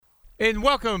And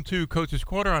welcome to Coach's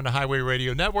Corner on the Highway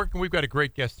Radio Network. And we've got a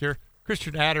great guest here,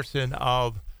 Christian Anderson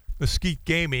of Mesquite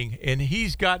Gaming. And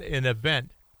he's got an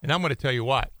event, and I'm going to tell you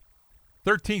what,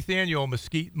 13th Annual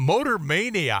Mesquite Motor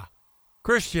Mania.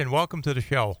 Christian, welcome to the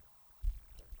show.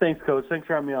 Thanks, Coach. Thanks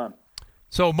for having me on.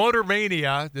 So Motor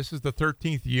Mania, this is the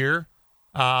 13th year.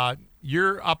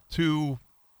 You're up to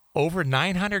over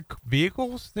 900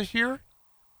 vehicles this year?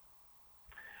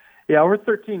 Yeah, over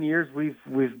 13 years,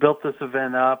 we've built this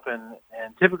event up, and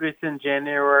typically it's in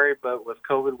January, but with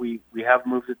COVID, we have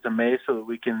moved it to May so that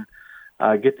we can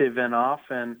get the event off,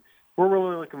 and we're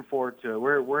really looking forward to it.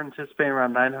 We're anticipating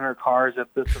around 900 cars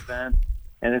at this event,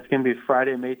 and it's going to be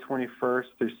Friday, May 21st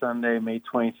through Sunday, May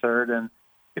 23rd. And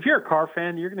if you're a car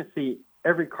fan, you're going to see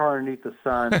every car underneath the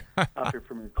sun, up here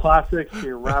from your classics to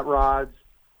your rat rods,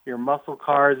 your muscle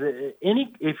cars.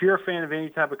 If you're a fan of any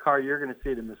type of car, you're going to see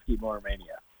it in Mesquite Motor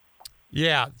Mania.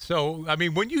 Yeah. So, I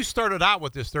mean, when you started out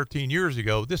with this 13 years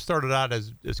ago, this started out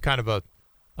as kind of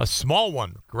a small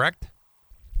one, correct?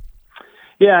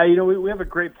 Yeah, we have a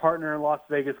great partner in Las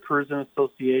Vegas, Cruising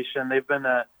Association. They've been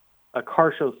a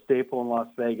car show staple in Las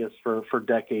Vegas for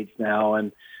decades now,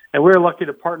 and we were lucky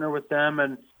to partner with them.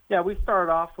 And, yeah, we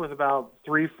started off with about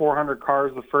 300-400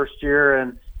 cars the first year,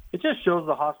 and it just shows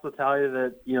the hospitality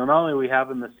that, not only we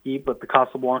have in Mesquite, but the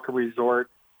Casablanca Resort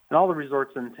and all the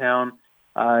resorts in town.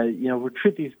 We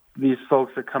treat these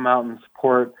folks that come out and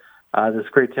support this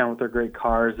great town with their great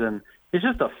cars, and it's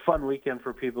just a fun weekend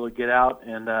for people to get out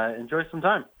and enjoy some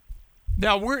time.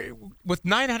 Now, with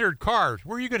 900 cars,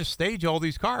 where are you going to stage all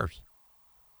these cars?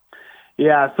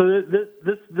 Yeah, so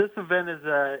this event is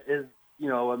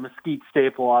a Mesquite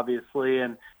staple, obviously,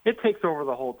 and it takes over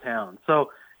the whole town.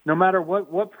 So no matter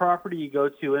what property you go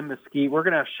to in Mesquite, we're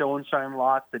going to have show and shine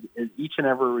lots at each and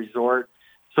every resort,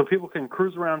 so people can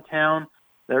cruise around town.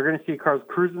 They're going to see cars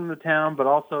cruising the town, but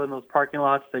also in those parking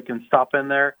lots, they can stop in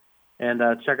there and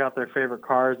check out their favorite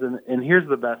cars. And here's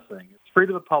the best thing. It's free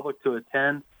to the public to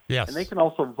attend. Yes. And they can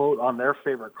also vote on their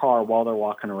favorite car while they're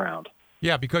walking around.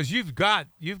 Yeah, because you've got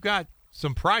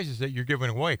some prizes that you're giving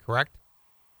away, correct?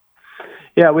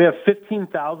 Yeah, we have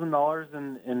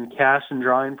 $15,000 in cash and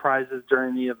drawing prizes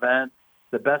during the event.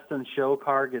 The Best in Show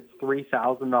car gets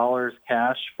 $3,000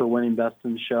 cash for winning Best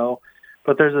in Show.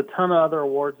 But there's a ton of other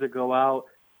awards that go out.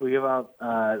 We give out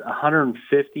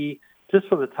 150 just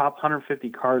for the top 150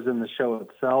 cars in the show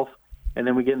itself, and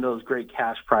then we get into those great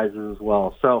cash prizes as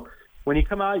well. So when you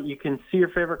come out, you can see your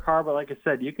favorite car, but like I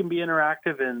said, you can be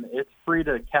interactive, and it's free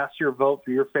to cast your vote for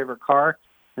your favorite car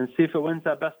and see if it wins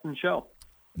that Best in Show.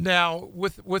 Now,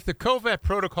 with the COVID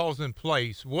protocols in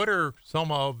place, what are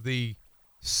some of the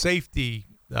safety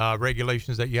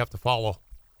regulations that you have to follow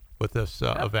with this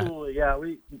event? Absolutely, yeah.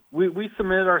 We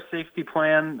submitted our safety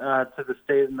plan to the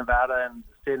state of Nevada, and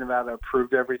the state of Nevada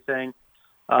approved everything.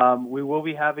 We will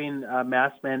be having a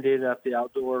mask mandated at the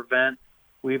outdoor event.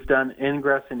 We've done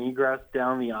ingress and egress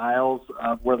down the aisles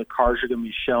of where the cars are going to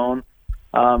be shown.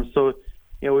 So,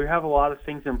 we have a lot of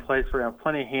things in place. We're going to have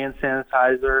plenty of hand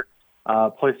sanitizer,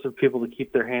 place for people to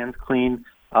keep their hands clean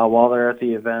while they're at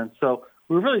the event. So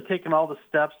we've really taken all the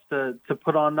steps to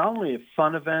put on not only a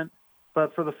fun event,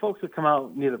 but for the folks that come out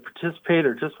and either participate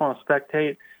or just want to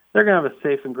spectate, they're going to have a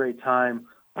safe and great time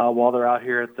while they're out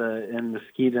here in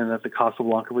Mesquite and at the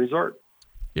Casablanca Resort.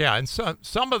 Yeah, and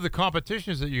some of the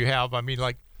competitions that you have, I mean,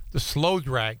 like the slow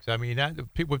drags. I mean,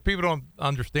 what people don't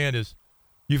understand is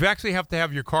you actually have to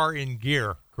have your car in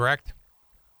gear, correct?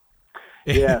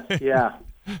 Yes, yeah.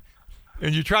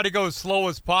 And you try to go as slow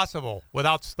as possible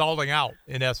without stalling out,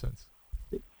 in essence.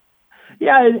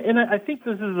 Yeah, and I think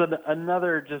this is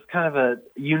another just kind of a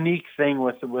unique thing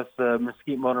with the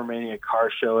Mesquite Motor Mania car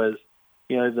show is,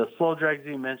 the slow drags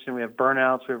you mentioned, we have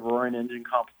burnouts, we have roaring engine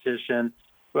competition.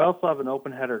 We also have an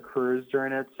open header cruise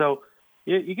during it. So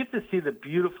you get to see the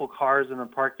beautiful cars in the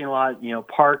parking lot,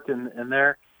 parked in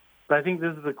there. But I think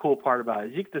this is the cool part about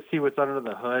it. You get to see what's under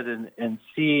the hood and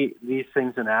see these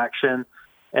things in action.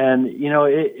 And,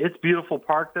 it's beautiful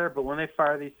parked there, but when they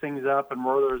fire these things up and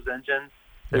roar those engines,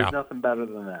 there's nothing better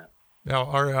than that.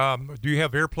 Now, do you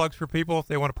have earplugs for people if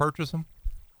they want to purchase them?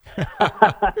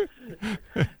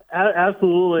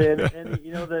 Absolutely. And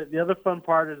the other fun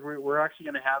part is we're actually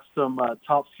going to have some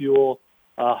Top Fuel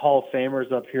Hall of Famers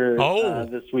up here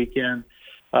this weekend.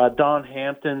 Don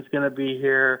Hampton's going to be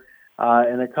here,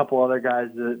 and a couple other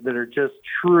guys that are just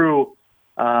true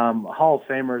Hall of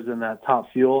Famers in that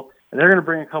Top Fuel. And they're going to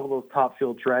bring a couple of those Top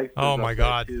Fuel dragsters. Oh, my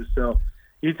God. Too. So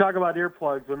you talk about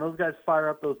earplugs. When those guys fire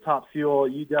up those Top Fuel,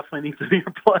 you definitely need some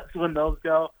earplugs when those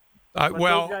go. Those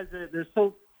guys,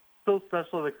 so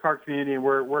special to the car community, and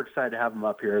we're excited to have them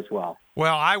up here as well.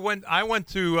 Well, I went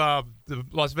to the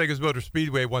Las Vegas Motor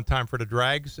Speedway one time for the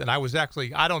drags, and I was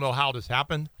actually, I don't know how this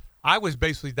happened. I was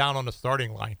basically down on the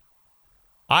starting line.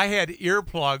 I had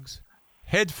earplugs,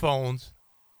 headphones,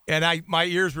 and my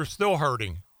ears were still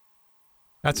hurting.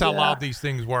 That's how loud these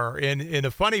things were. And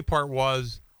the funny part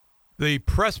was the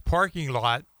press parking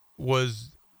lot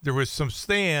there was some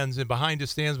stands, and behind the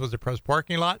stands was the press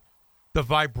parking lot. The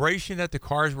vibration that the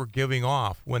cars were giving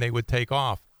off when they would take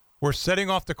off were setting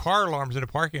off the car alarms in the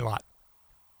parking lot.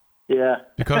 Yeah.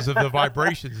 Because of the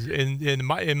vibrations. And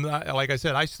like I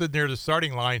said, I stood near the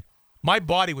starting line. My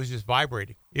body was just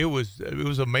vibrating. It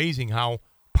was amazing how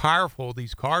powerful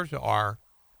these cars are.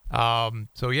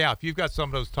 So yeah, if you've got some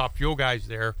of those Top Fuel guys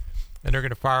there, and they're going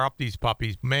to fire up these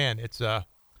puppies, man, it's a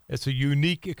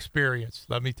unique experience.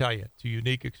 Let me tell you, it's a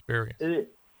unique experience.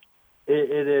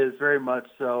 It is very much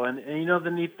so. And you know,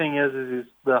 the neat thing is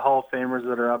the Hall of Famers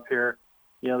that are up here,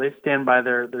 you know, they stand by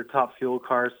their Top Fuel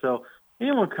cars. So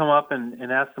anyone come up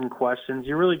and ask them questions,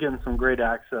 you're really getting some great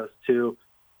access to,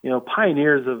 you know,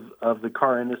 pioneers of the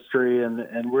car industry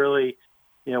and really,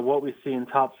 you know, what we see in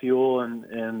Top Fuel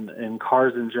and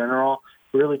cars in general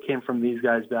really came from these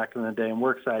guys back in the day, and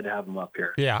we're excited to have them up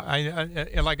here. Yeah,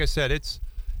 and like I said, it's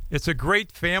a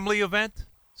great family event,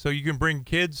 so you can bring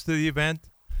kids to the event.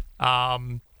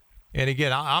 And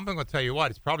again, I'm going to tell you what,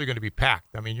 it's probably going to be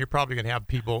packed. I mean, you're probably going to have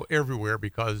people everywhere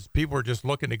because people are just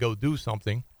looking to go do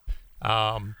something.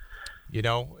 You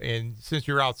know, and since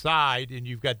you're outside and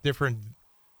you've got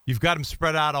them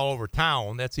spread out all over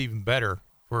town, that's even better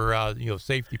for, you know,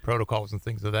 safety protocols and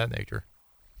things of that nature.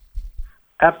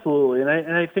 Absolutely.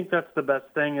 And I think that's the best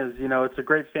thing is, you know, it's a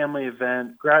great family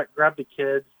event. Grab the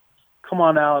kids, come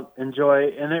on out, enjoy.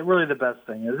 And really the best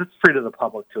thing is it's free to the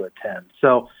public to attend.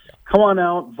 So come on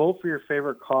out, vote for your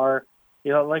favorite car.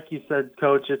 You know, like you said,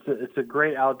 Coach, it's a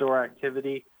great outdoor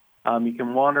activity. You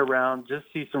can wander around, just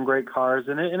see some great cars,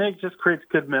 and it just creates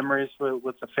good memories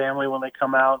with the family when they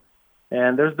come out.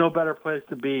 And there's no better place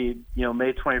to be, you know,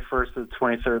 May 21st to the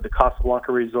 23rd, the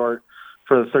Casablanca Resort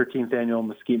for the 13th annual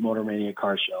Mesquite Motor Mania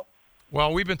Car Show.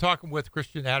 Well, we've been talking with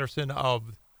Christian Anderson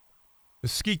of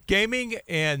Mesquite Gaming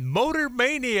and Motor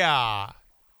Mania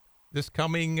this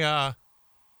coming month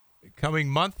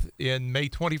in May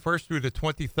 21st through the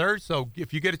 23rd. So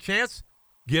if you get a chance,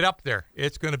 get up there.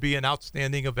 It's going to be an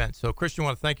outstanding event. So, Christian, I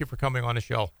want to thank you for coming on the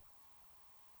show.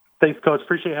 Thanks, Coach.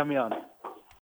 Appreciate having me on.